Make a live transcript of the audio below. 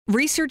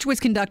Research was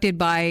conducted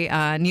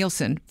by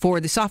Nielsen for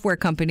the software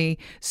company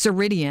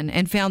Ceridian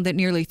and found that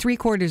nearly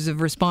 3/4 of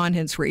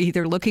respondents were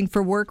either looking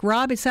for work.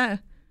 Rob,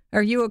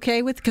 are you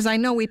okay with? Because I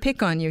know we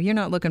pick on you. You're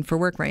not looking for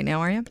work right now,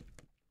 are you?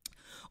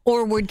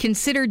 Or would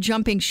consider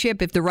jumping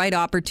ship if the right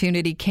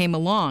opportunity came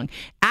along.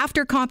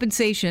 After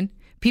compensation,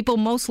 people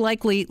most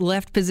likely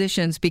left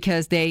positions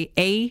because they,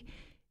 A,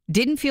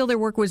 didn't feel their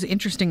work was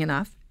interesting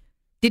enough,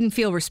 didn't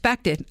feel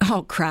respected.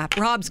 Oh, crap.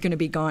 Rob's going to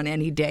be gone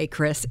any day,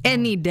 Chris.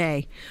 Any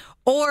day.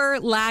 Or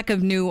lack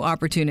of new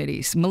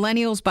opportunities.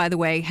 Millennials, by the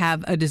way,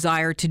 have a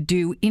desire to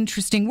do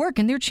interesting work,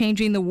 and they're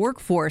changing the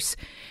workforce.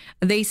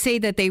 They say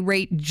that they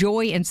rate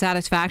joy and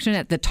satisfaction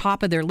at the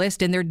top of their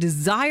list, and their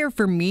desire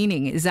for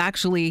meaning is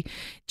actually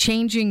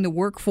changing the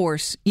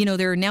workforce. You know,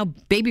 there are now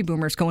baby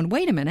boomers going,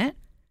 wait a minute,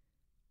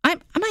 I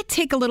might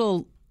take a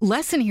little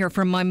lesson here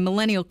from my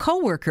millennial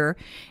coworker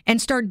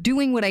and start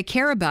doing what I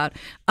care about.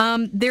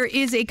 There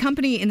is a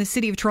company in the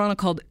city of Toronto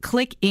called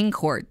Click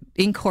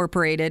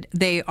Incorporated.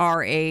 They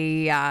are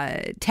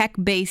a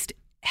tech-based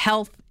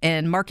health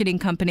and marketing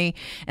company,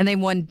 and they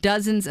won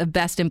dozens of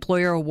Best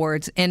Employer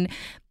awards. And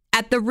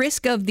at the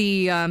risk of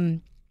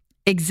the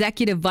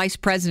executive vice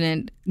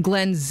president,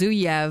 Glenn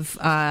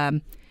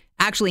Zuyev,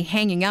 actually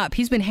hanging up.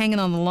 He's been hanging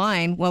on the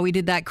line while we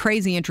did that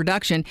crazy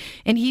introduction,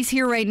 and he's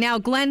here right now.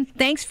 Glenn,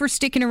 thanks for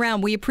sticking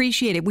around. We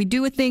appreciate it. We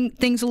do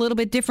things a little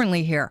bit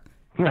differently here.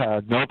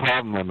 Yeah, no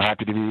problem. I'm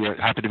happy to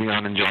be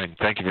on and join.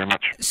 Thank you very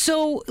much.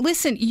 So,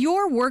 listen,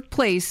 your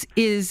workplace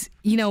is,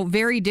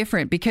 very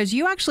different because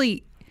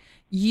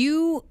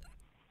you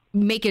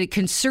make a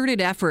concerted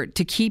effort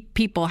to keep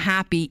people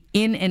happy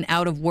in and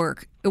out of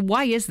work.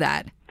 Why is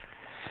that?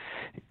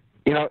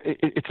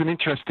 It's an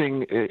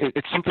interesting.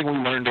 It's something we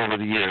learned over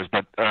the years,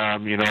 but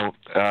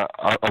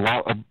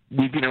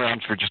we've been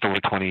around for just over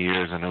 20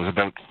 years, and it was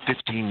about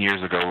 15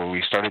 years ago where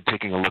we started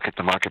taking a look at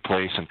the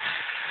marketplace and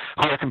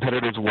who our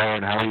competitors were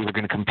and how we were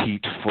going to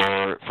compete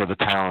for the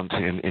talent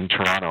in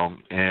Toronto.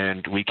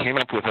 And we came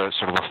up with a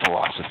sort of a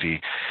philosophy,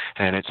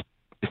 and it's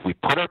if we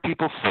put our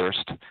people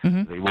first,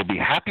 they will be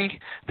happy,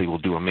 they will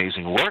do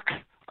amazing work,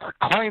 our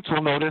clients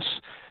will notice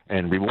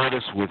and reward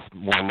us with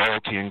more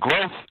loyalty and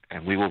growth,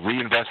 and we will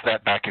reinvest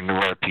that back into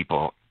our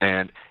people.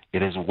 And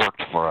it has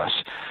worked for us.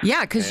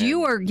 Yeah, because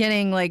you are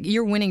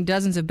you're winning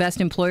dozens of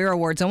Best Employer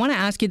awards. I want to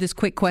ask you this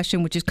quick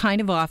question, which is kind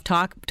of off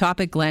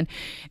topic, Glenn.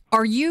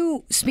 Are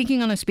you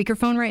speaking on a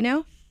speakerphone right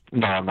now?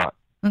 No, I'm not.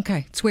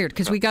 Okay, it's weird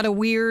because we got a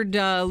weird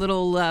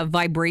little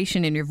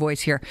vibration in your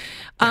voice here.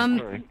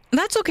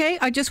 That's okay.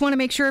 I just want to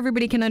make sure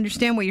everybody can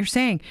understand what you're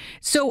saying.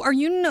 So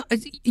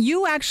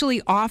you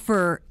actually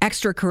offer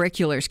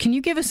extracurriculars. Can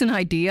you give us an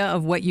idea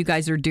of what you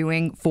guys are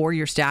doing for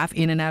your staff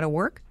in and out of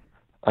work?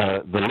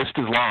 The list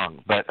is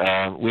long, but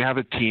we have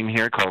a team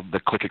here called the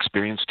Click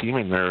Experience Team,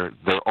 and their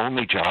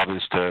only job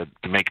is to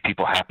make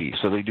people happy.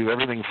 So they do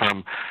everything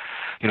from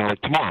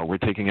like tomorrow, we're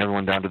taking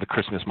everyone down to the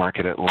Christmas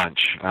market at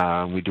lunch.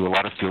 We do a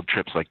lot of field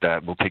trips like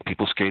that. We'll take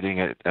people skating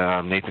at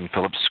Nathan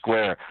Phillips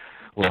Square.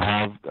 We'll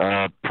have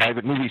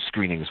private movie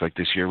screenings. Like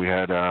this year, we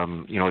had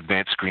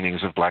advanced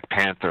screenings of Black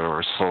Panther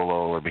or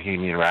Solo or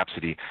Bohemian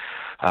Rhapsody.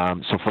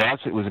 So for us,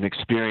 it was an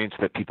experience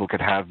that people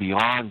could have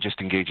beyond just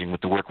engaging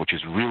with the work, which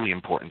is really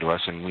important to us.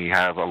 And we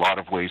have a lot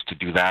of ways to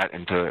do that.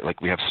 And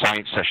we have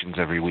science sessions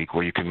every week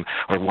or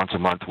once a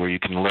month, where you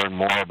can learn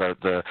more about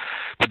the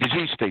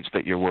disease states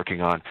that you're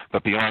working on.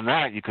 But beyond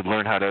that, you could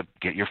learn how to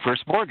get your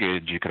first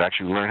mortgage. You could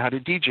actually learn how to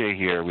DJ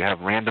here. We have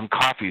random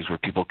coffees where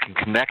people can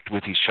connect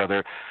with each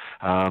other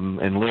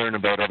and learn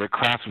about other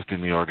crafts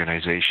within the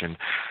organization.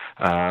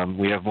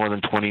 We have more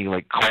than 20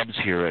 clubs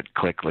here at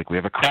Click. We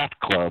have a craft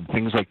club,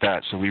 things like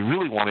that. So we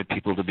really wanted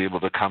people to be able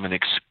to come and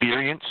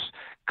experience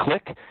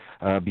Click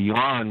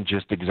beyond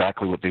just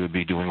exactly what they would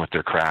be doing with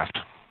their craft.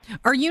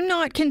 Are you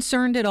not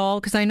concerned at all?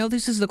 Because I know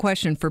this is the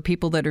question for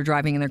people that are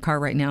driving in their car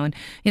right now and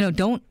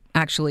don't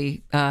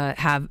actually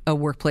have a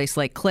workplace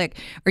like Click.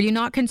 Are you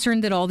not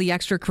concerned that all the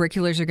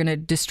extracurriculars are going to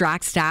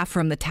distract staff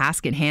from the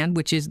task at hand,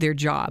 which is their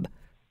job?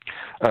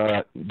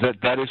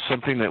 That is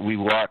something that we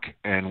walk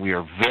and we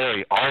are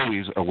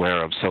always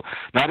aware of. So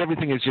not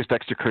everything is just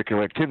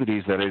extracurricular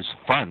activities that is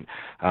fun.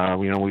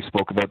 We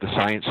spoke about the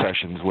science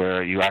sessions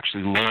where you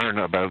actually learn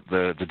about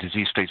the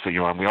disease states that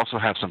you're on. We also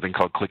have something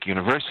called Click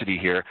University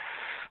here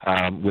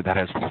that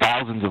has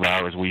thousands of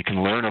hours where you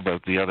can learn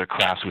about the other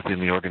crafts within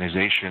the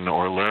organization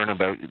or learn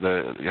about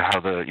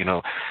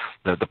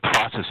the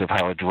process of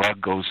how a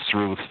drug goes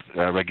through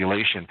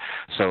regulation.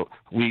 So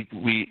we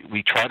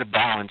try to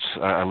balance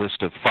a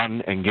list of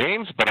fun and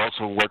games, but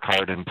also work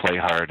hard and play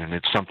hard, and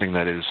it's something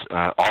that is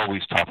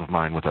always top of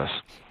mind with us.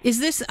 Is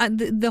this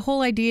the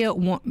whole idea,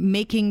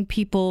 making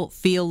people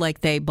feel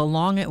like they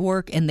belong at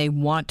work and they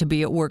want to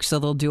be at work so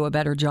they'll do a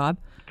better job?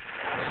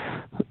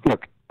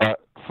 Look,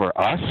 for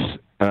us,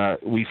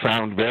 we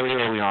found very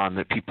early on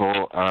that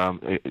people,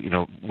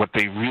 what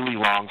they really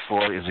long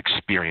for is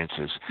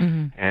experiences,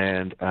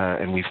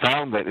 and we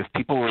found that if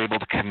people were able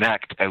to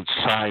connect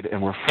outside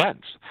and were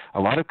friends, a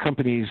lot of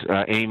companies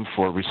aim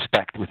for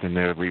respect within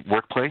their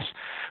workplace.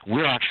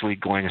 We're actually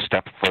going a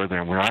step further,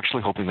 and we're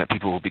actually hoping that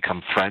people will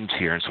become friends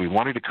here. And so we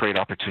wanted to create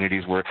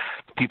opportunities where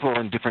people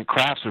in different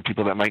crafts or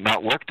people that might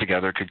not work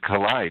together could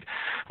collide.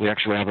 We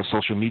actually have a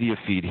social media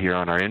feed here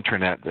on our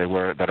intranet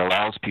that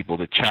allows people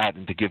to chat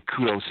and to give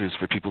kudos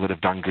for people that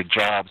have done good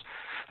jobs.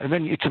 And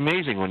then it's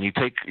amazing when you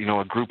take,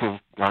 a group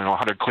of,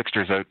 100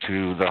 Clicksters out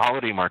to the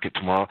holiday market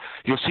tomorrow,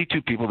 you'll see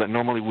two people that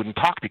normally wouldn't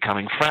talk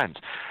becoming friends.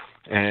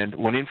 And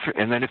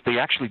then if they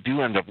actually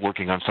do end up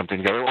working on something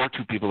together, or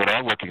two people that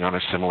are working on a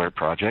similar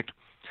project,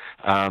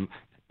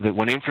 that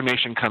when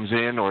information comes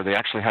in or they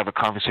actually have a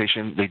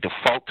conversation, they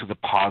default to the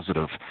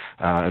positive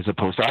as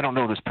opposed to, I don't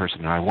know this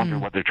person, and I wonder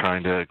what they're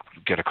trying to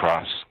get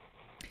across.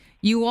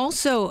 You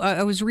also,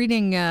 I was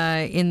reading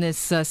in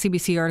this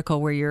CBC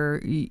article where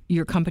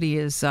your company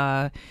is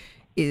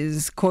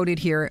quoted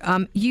here.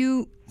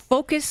 You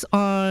focus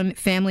on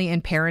family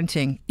and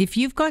parenting. If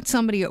you've got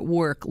somebody at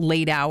work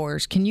late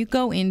hours, can you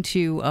go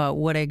into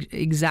what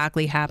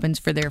exactly happens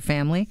for their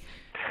family?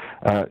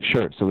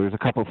 Sure. So there's a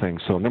couple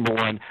things. So number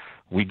one,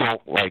 we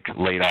don't like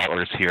late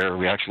hours here.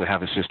 We actually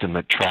have a system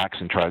that tracks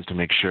and tries to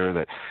make sure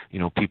that,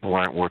 people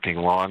aren't working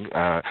long.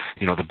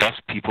 The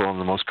best people and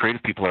the most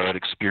creative people are out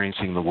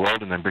experiencing the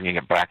world and then bringing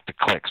it back to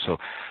Click. So,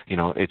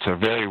 it's a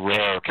very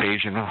rare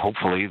occasion,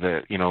 hopefully,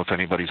 that, if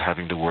anybody's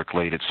having to work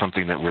late, it's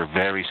something that we're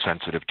very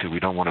sensitive to. We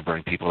don't want to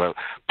burn people out.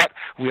 But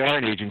we are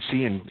an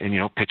agency and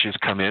pitches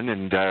come in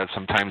and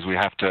sometimes we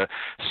have to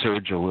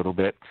surge a little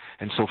bit.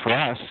 And so for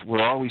us,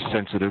 we're always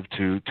sensitive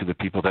to the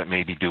people that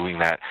may be doing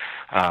that.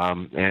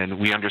 And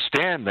we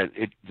understand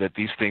that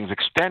these things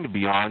extend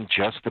beyond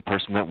just the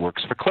person that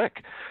works for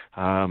Click.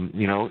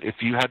 If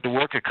you had to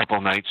work a couple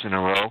nights in a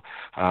row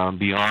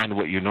beyond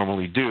what you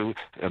normally do,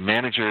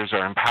 managers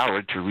are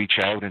empowered to reach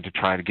out and to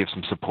try to give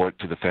some support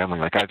to the family.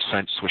 Like I've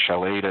sent Swiss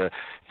Chalet to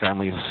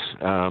families,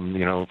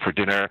 for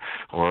dinner,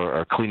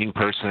 or a cleaning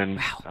person.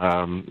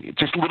 Wow.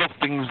 Just little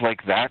things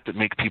like that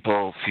make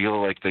people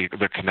feel like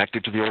they're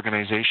connected to the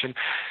organization.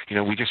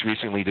 We just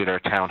recently did our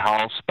town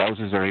hall.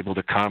 Spouses are able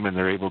to come and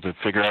they're able to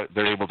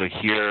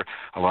hear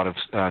a lot of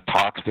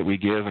talks that we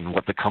give and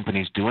what the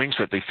company's doing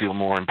so that they feel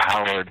more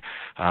empowered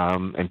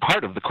and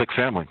part of the Click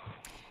family.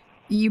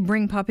 You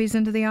bring puppies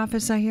into the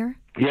office, I hear?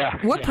 Yeah.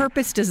 What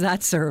purpose does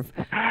that serve?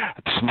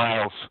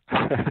 Smiles.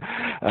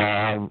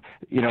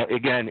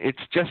 Again,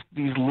 it's just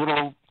these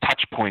little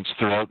touch points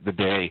throughout the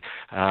day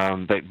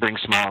that bring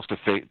smiles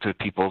to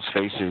people's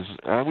faces.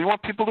 We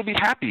want people to be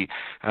happy.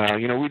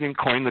 We didn't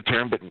coin the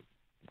term, but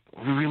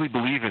we really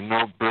believe in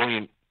no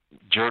brilliant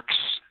jerks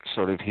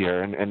sort of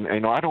here,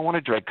 and I don't want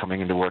to dread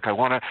coming into work. I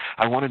want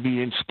to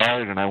be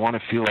inspired, and I want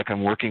to feel like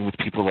I'm working with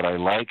people that I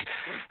like,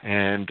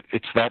 and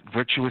it's that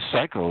virtuous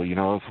cycle.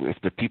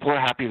 If the people are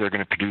happy, they're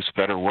going to produce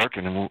better work,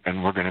 and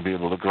we're going to be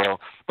able to grow.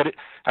 But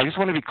I just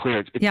want to be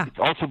clear. It's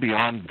also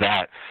beyond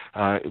that.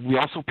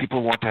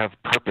 People want to have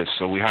purpose,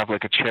 so we have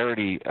like a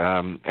charity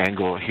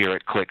angle here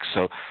at Click.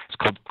 So it's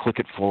called Click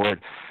It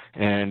Forward.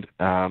 And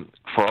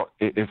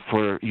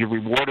you're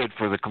rewarded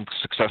for the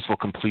successful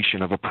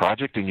completion of a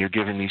project, and you're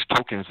given these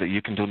tokens that you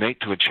can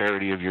donate to a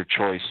charity of your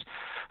choice.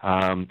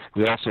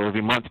 We also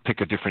every month pick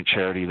a different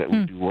charity that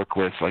we do work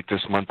with. Like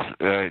this month,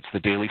 it's the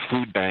Daily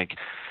Food Bank.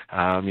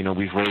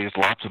 We've raised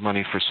lots of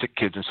money for sick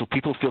kids, and so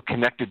people feel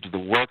connected to the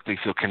work. They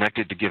feel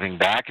connected to giving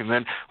back, and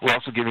then we're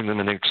also giving them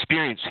an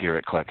experience here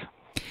at Click.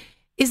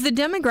 Is the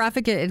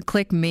demographic at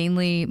Click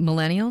mainly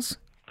millennials?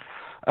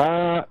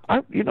 There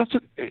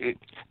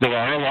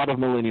are a lot of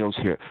millennials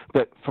here,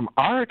 but from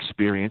our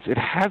experience, it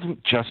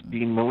hasn't just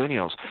been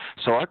millennials.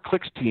 So our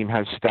Clicks team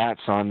has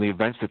stats on the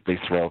events that they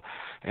throw,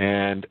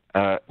 and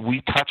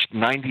we touched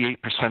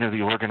 98% of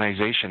the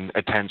organization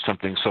attend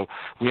something. So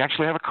we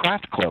actually have a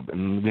craft club,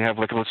 and we have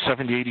like about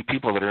 70, 80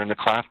 people that are in the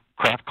craft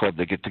club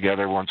that get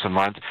together once a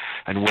month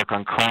and work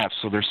on crafts.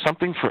 So there's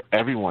something for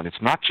everyone.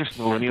 It's not just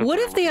millennials. What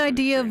if the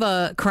idea of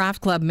a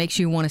craft club makes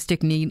you want to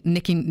stick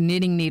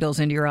knitting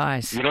needles into your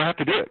eyes? You don't have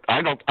to do it.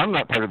 I'm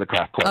not part of the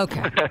craft club.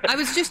 Okay. I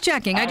was just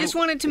checking. I just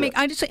wanted to make,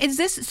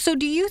 so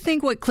do you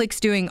think what Click's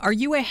doing, are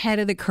you ahead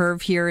of the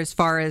curve here as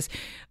far as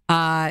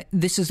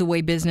this is the way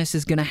business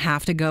is going to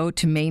have to go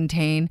to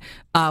maintain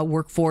a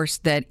workforce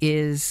that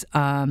is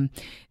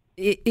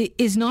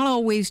not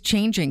always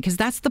changing? Because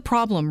that's the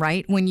problem,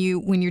 right? When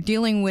you're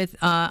dealing with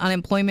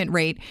unemployment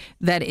rate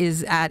that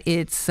is at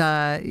its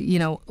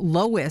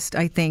lowest,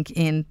 I think,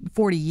 in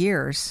 40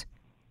 years.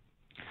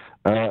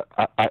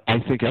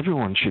 I think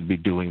everyone should be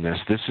doing this.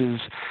 This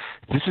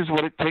is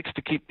what it takes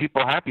to keep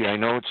people happy. I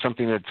know it's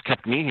something that's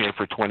kept me here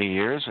for 20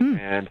 years,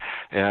 and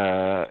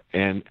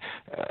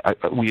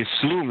we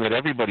assume that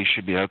everybody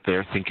should be out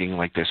there thinking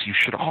like this. You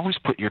should always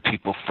put your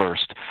people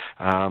first.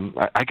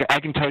 I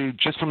can tell you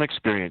just from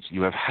experience,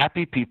 you have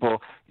happy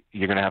people,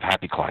 you're going to have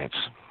happy clients.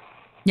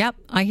 Yep,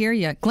 I hear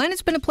you. Glenn,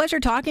 it's been a pleasure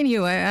talking to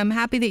you. I'm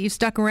happy that you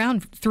stuck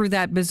around through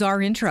that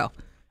bizarre intro.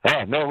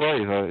 Yeah, no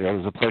worries. It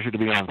was a pleasure to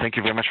be on. Thank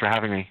you very much for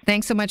having me.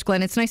 Thanks so much,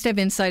 Glenn. It's nice to have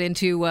insight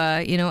into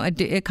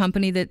a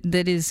company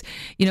that is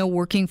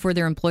working for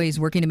their employees,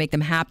 working to make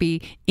them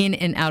happy in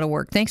and out of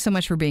work. Thanks so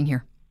much for being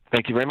here.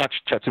 Thank you very much.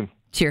 Chat soon.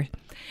 Cheers.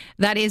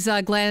 That is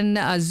Glenn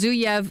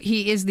Zuyev.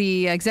 He is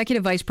the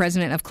Executive Vice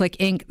President of Click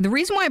Inc. The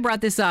reason why I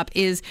brought this up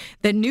is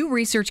that new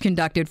research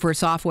conducted for a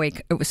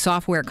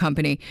software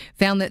company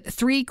found that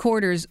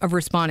 3/4 of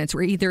respondents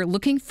were either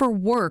looking for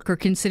work or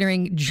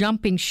considering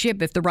jumping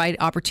ship if the right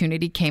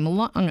opportunity came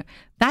along.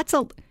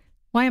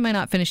 Why am I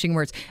not finishing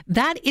words?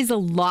 That is a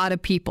lot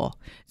of people.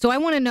 So I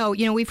want to know,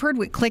 we've heard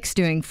what Click's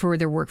doing for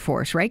their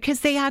workforce, right? Because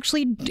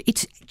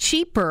it's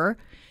cheaper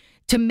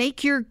to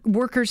make your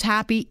workers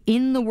happy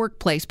in the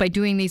workplace by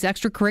doing these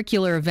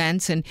extracurricular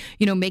events and,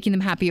 making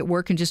them happy at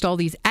work and just all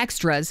these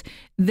extras,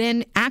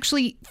 than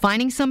actually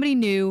finding somebody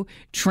new,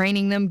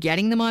 training them,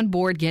 getting them on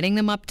board, getting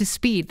them up to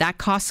speed. That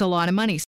costs a lot of money.